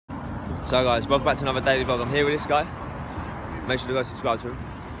So guys, welcome back to another daily vlog. I'm here with this guy. Make sure to go subscribe to him.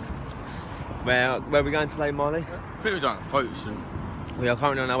 Where are we going today, Marley? I think we're down to Folkestone. We are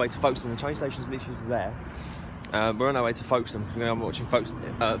currently on our way to Folkestone. The train station's literally there. We're on our way to Folkestone. We're going to be watching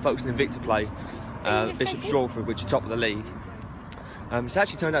Folkestone Invicta play Bishops Stortford, which is top of the league. It's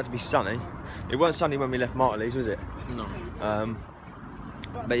actually turned out to be sunny. It wasn't sunny when we left Marley's, was it? No.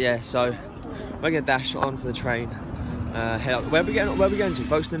 But yeah, so we're going to dash onto the train. Head up. Where are we going to?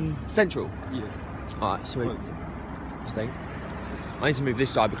 Folkestone Central? Yeah. Alright, sweet. I think. I need to move this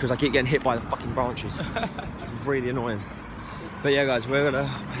side because I keep getting hit by the fucking branches. It's really annoying. But yeah guys, we're going to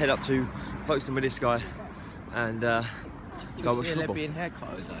head up to Folkestone with this guy and go watch football. Being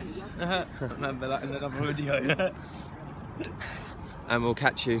haircut, guys. Remember that in another video. And we'll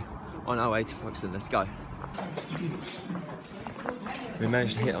catch you on our way to Folkestone. Let's go. We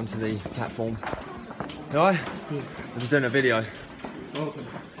managed to hit onto the platform. Alright? Yeah. I'm just doing a video. Okay. I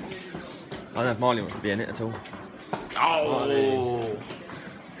don't know if Marley wants to be in it at all. Oh! Marley.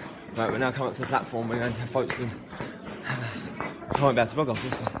 Right, we're now coming up to the platform. We're going to Folkestone. I won't be able to vlog off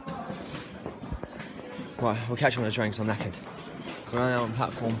this one. Right, we'll catch you on the train because I'm knackered. We're now on the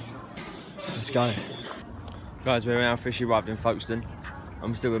platform. Let's go. Guys, we're now officially arrived in Folkestone.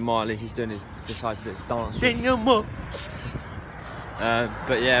 I'm still with Marley. He's doing his decided his dance. But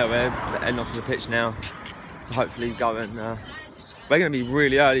yeah, we're heading off to the pitch now to hopefully go and we're going to be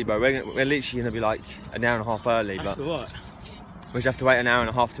really early, bro. We're literally going to be like an hour and a half early. That's but what? we just have to wait an hour and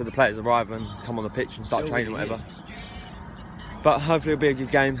a half till the players arrive and come on the pitch and start training or whatever. But hopefully it'll be a good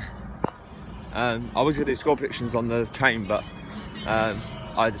game. I was going to do score predictions on the train, but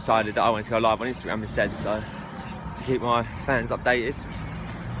I decided that I wanted to go live on Instagram instead, so to keep my fans updated.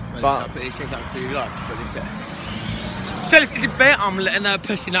 Well, but it seems like it's really large, but it's selfie bit, I'm letting her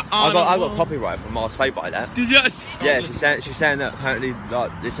pushing that arm. I got copyright from Mars Fate by that. Did you? Yeah, she's saying that apparently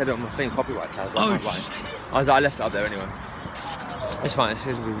like they said it on my thing, copyright. I was like, I was like, I left it up there anyway. It's fine, it's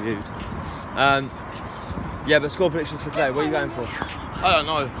going to be reviewed. Yeah, but score predictions for today, what are you going for? I don't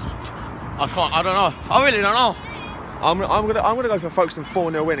know. I don't know. I really don't know. I'm gonna go for a Folkestone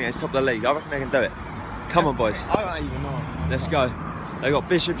 4-0 win against top of the league. I reckon they can do it. Come on, boys. I don't even know. Let's go. They got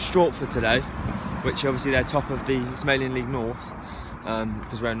Bishops Stortford today, which obviously they're top of the Ismailian League North,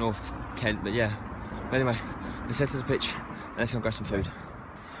 because we're in North Kent. But yeah. But anyway, let's head to the pitch and let's go grab some food.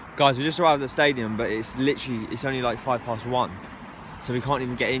 Guys, we just arrived at the stadium, but it's only like 1:05, so we can't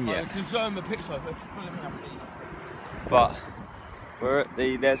even get in yet. But we're at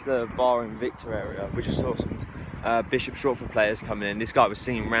there's the bar in Victor area. We just saw some Bishops Stortford players coming in. This guy was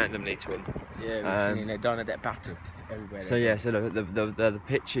singing randomly to him. Yeah, we're singing. They're done a bit battered everywhere. So yeah, so the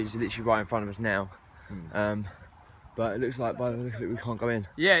pitch is literally right in front of us now. But it looks like by the look of it, we can't go in.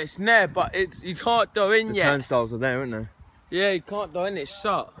 Yeah, it's there, but you can't go in yet. The turnstiles are there, aren't they? Yeah, you can't go in. It's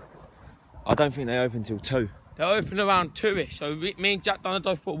shut. I don't think they open till 2. They open around 2ish. So me and Jack done a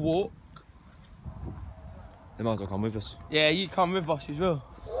go for a walk. They might as well come with us. Yeah, you come with us as well.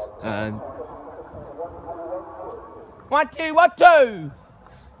 1, 2, 1, 2.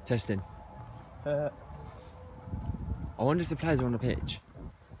 Testing. I wonder if the players are on the pitch.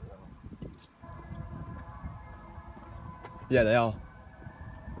 Yeah, they are.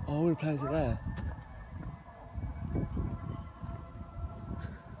 Oh, all the players are there.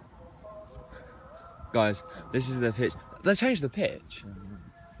 Guys, this is the pitch. They changed the pitch.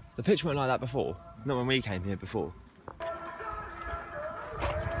 The pitch weren't like that before. Not when we came here before.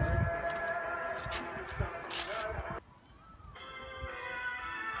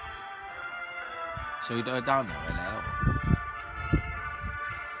 So we go down there right now.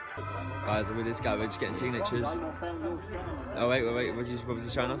 Guys, with this guy, we're just getting signatures. Oh wait, what was he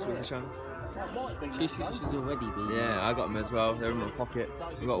showing us? What was he showing us? 2 signatures already, B. Yeah, I got them as well. They're in my pocket.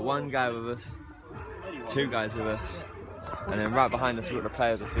 We've got 1 guy with us, 2 guys with us, and then right behind us we've got the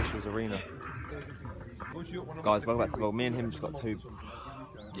Players Officials Arena. Guys, welcome back to the vlog. Me and him just got 2.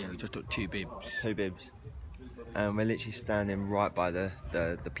 Yeah, we just took 2 bibs. 2 bibs. And we're literally standing right by the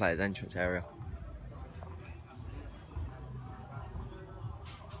players' entrance area.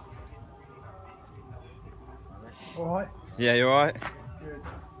 Alright? Yeah, you alright? Good.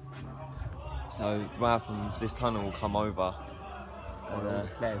 So what happens, this tunnel will come over. And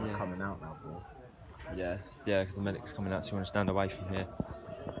players are coming out now, bro. Yeah, because the medic's coming out, so you want to stand away from here.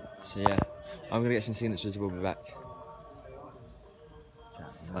 So yeah, I'm going to get some signatures, we'll be back.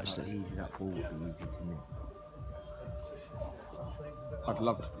 Actually. Easy, that ball would be easy to me. I'd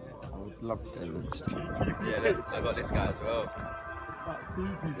love to. I would love to. Yeah, I got this guy as well.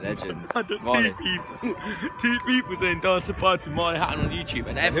 Legend. I got 2 people saying dance a part to Marley Hatton on YouTube,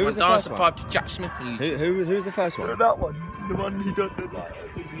 and everyone dance a part to Jack Smith on YouTube. Who was the first one? That one, the one he does it.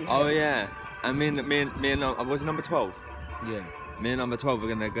 Oh yeah, and me and was it number 12? Yeah. Me and number 12 are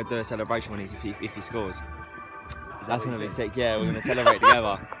gonna go do a celebration when if he scores. That's gonna be sick. Yeah, we're gonna celebrate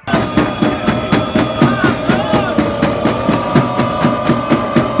together.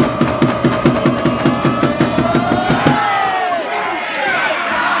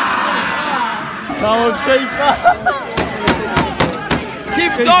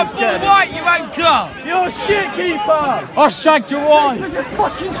 Keep that ball white, you anchor! You're a shit keeper! I shagged your wife! Look at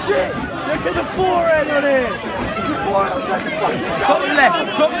fucking shit! Look at the forehead on it! The forehead was like a fucking Top left,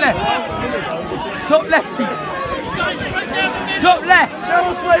 top left! Top left, top left! Show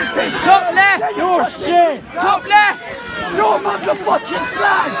us where you pissed. Top left! You're shit! Top left! You're motherfucking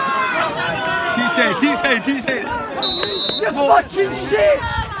slag! Keep saying. You're fucking shit!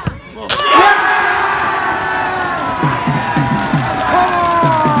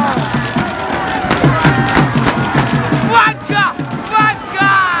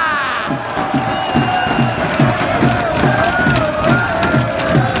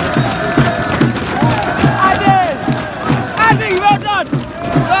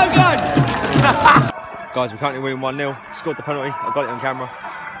 Guys, we're currently winning 1-0. Scored the penalty. I got it on camera,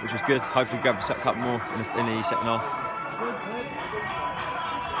 which was good. Hopefully, grab a couple more in the second half.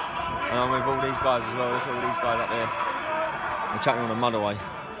 And I'm with all these guys as well. Look at all these guys up there. They're chatting on the mud away.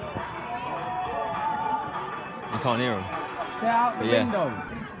 You can't hear them. Get out the window.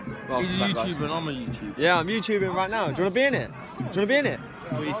 Well, he's a YouTuber and I'm a YouTuber. Yeah, I'm YouTubing right now. Do you want to be in it?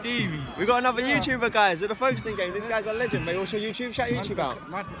 Well, you see me. We got another YouTuber, guys, at the Folkestone game. This guy's a legend, mate. What's your YouTube? Shout your YouTube out.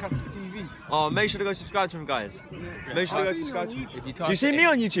 Man from Casper TV. Oh, make sure to go subscribe to him, guys. Make sure to go subscribe to him. You see seen me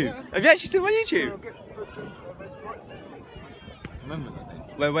on YouTube? Yeah. Have you actually seen my YouTube? Remember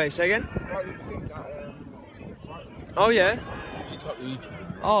that day? Wait, say again? Oh, yeah?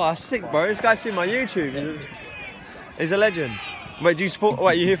 Oh, that's sick, bro. This guy's seen my YouTube. He's a legend. Wait, do you support?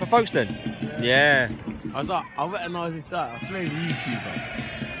 Wait, you here for Folkestone? Yeah. I was like, I recognise his dad. I swear he's a YouTuber.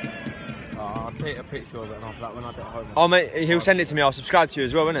 I'll take a picture of it and I'll that when I get home. Oh, mate, he'll send it to me. I'll subscribe to you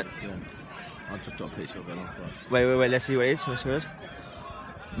as well, innit? Yeah. I'll just drop a picture of it and I'll Wait, let's see what it is. Let's see what it is.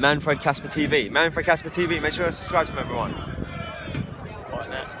 Manfred Casper TV. Manfred Casper TV. Make sure to subscribe to him, everyone.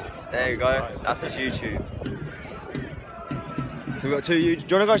 There you go. That's his YouTube. So we've got two YouTubers.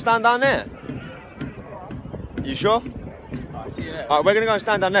 Do you want to go stand down there? You sure? See you there. Alright, we're going to go and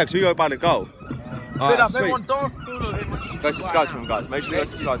stand down there because we go by the goal. Alright, sweet. Go subscribe to him, guys. Make sure you go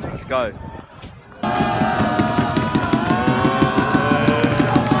subscribe to him. Let's go.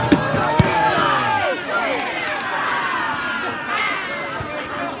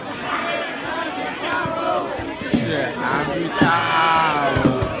 Shit, Abbey Cow.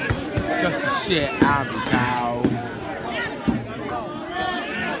 Just a shit, Abbey Cow.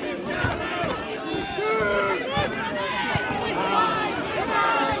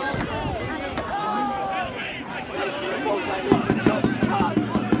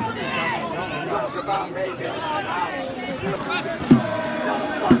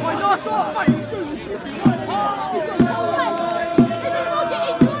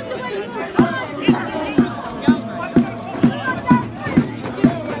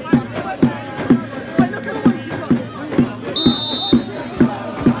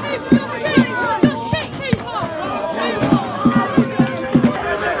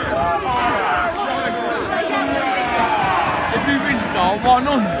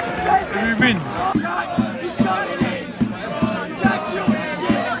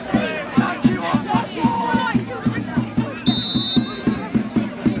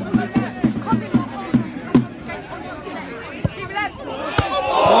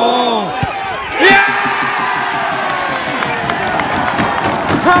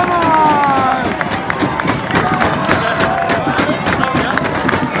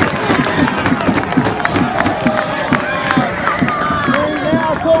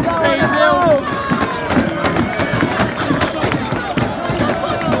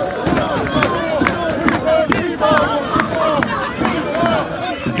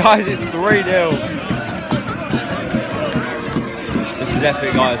 Guys, it's 3-0. This is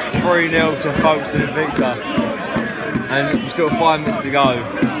epic, guys. 3-0 to Folkestone Invicta. And we've still got 5 minutes to go.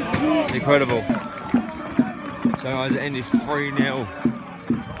 It's incredible. So guys, it ended 3-0.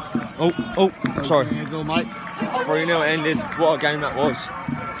 Oh, sorry. There you go, mate. 3-0 ended. What a game that was.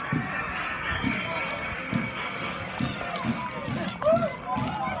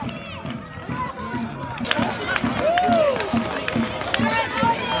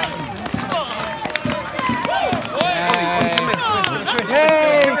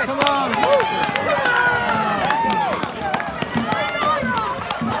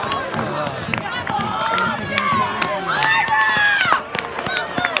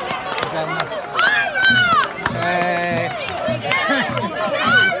 Check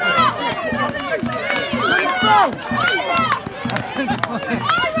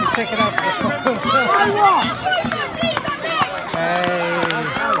it out.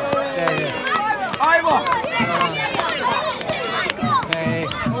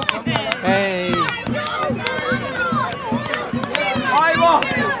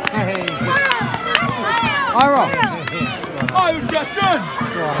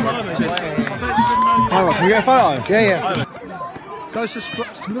 Ira, can we get a photo? Yeah. Go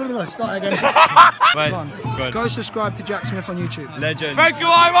subscribe. Start again. Go subscribe to Jack Smith on YouTube. Legend. Thank you,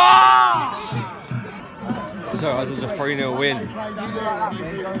 Ira! So it was a 3-0 win.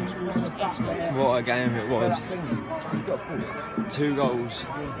 What a game it was. 2 goals.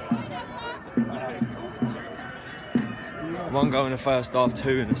 1 goal in the first half, 2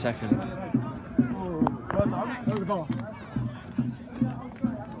 in the second.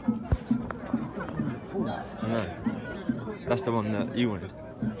 I know. That's the one that you wanted.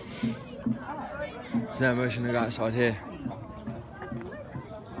 So now we're going to go outside here.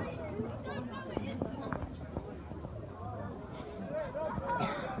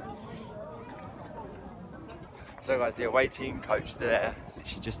 So guys, the away team coach there,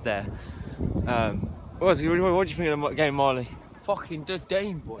 literally just there. What do you think of the game, Marley? Fucking the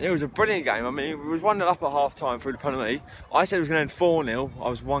game, boy. It was a brilliant game. I mean, it was 1-0 up at half time through the penalty. I said it was going to end 4-0. I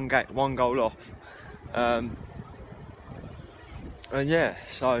was one goal off. And yeah,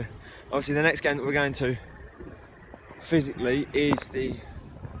 so obviously the next game that we're going to physically is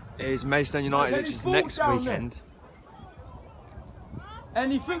Folkestone United, which is next weekend.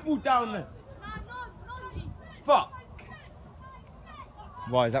 Any football down there? Fuck.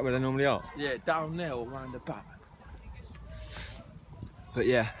 Why, is that where they normally are? Yeah, down there or round the back. But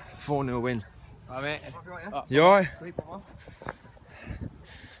yeah, 4-0 win. I mean, you alright?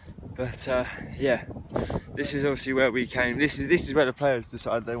 But yeah, this is obviously where we came. This is where the players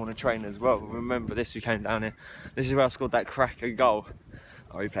decided they want to train as well. Remember this, we came down here. This is where I scored that cracker goal.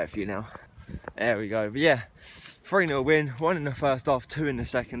 I'll replay it for you now. There we go. But yeah, 3-0 win, 1 in the first half, 2 in the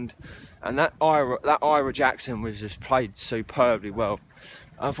second. And that Ira Jackson was just played superbly well.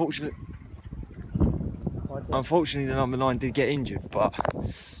 Unfortunately the number 9 did get injured, but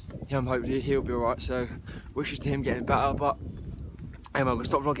hopefully he'll be alright. So wishes to him getting better. But I'm going to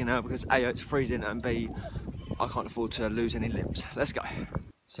stop vlogging now because A, it's freezing, and B, I can't afford to lose any limbs. Let's go.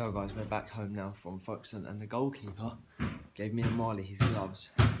 So guys, we're back home now from Folkestone, and the goalkeeper gave me and Marley his gloves.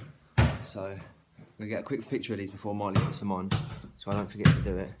 So I'm going to get a quick picture of these before Marley puts them on, so I don't forget to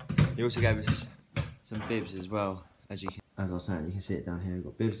do it. He also gave us some bibs as well, as I was saying, you can see it down here. We've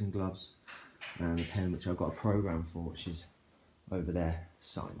got bibs and gloves, and a pen which I've got a programme for, which is over there,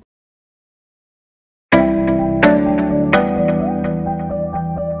 signed.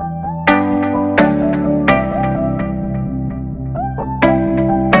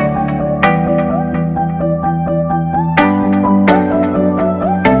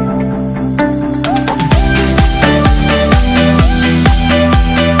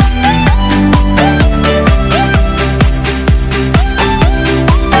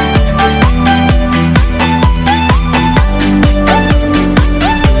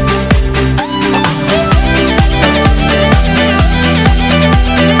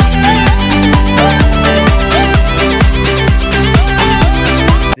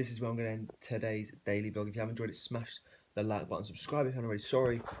 Today's daily vlog. If you haven't enjoyed it, smash the like button, subscribe if you haven't already.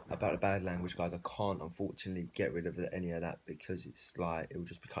 Sorry about the bad language, guys. I can't unfortunately get rid of any of that because it's like it will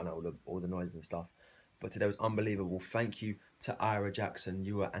just be cutting out all the noise and stuff. But today was unbelievable. Thank you to Ira Jackson.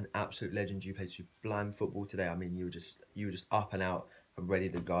 You were an absolute legend. You played sublime football today. I mean, you were just up and out and ready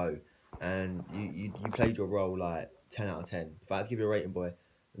to go, and you played your role like 10 out of 10. If I had to give you a rating, boy,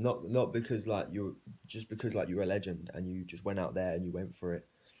 not because like because like you're a legend and you just went out there and you went for it.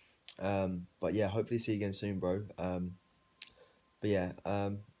 But yeah, hopefully see you again soon, bro. But yeah,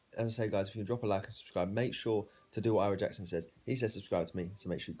 as I say, guys, if you can drop a like and subscribe, make sure to do what Ira Jackson says. He says subscribe to me, so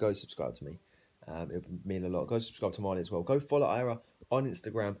make sure you go subscribe to me. It would mean a lot. Go subscribe to Marley as well. Go follow Ira on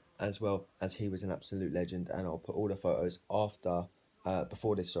Instagram as well, as he was an absolute legend, and I'll put all the photos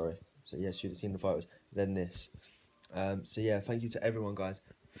before this, sorry. So yes, you'd have seen the photos, then this. So yeah, thank you to everyone, guys,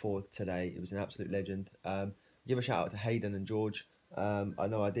 for today. It was an absolute legend. Give a shout out to Hayden and George. I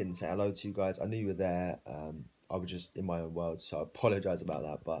know I didn't say hello to you guys. I knew you were there. I was just in my own world, so I apologise about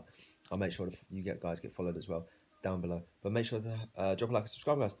that. But I'll make sure you guys get followed as well down below. But make sure to drop a like and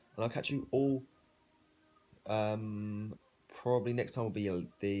subscribe, guys. And I'll catch you all. Probably next time will be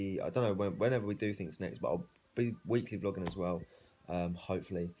I don't know whenever we do things next, but I'll be weekly vlogging as well.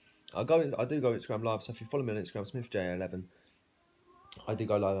 Hopefully, I do go Instagram live. So if you follow me on Instagram, SmithJ11. I do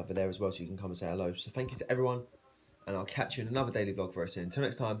go live over there as well, so you can come and say hello. So thank you to everyone, and I'll catch you in another daily vlog very soon. Until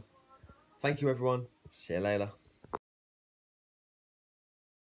next time, thank you everyone. See you later.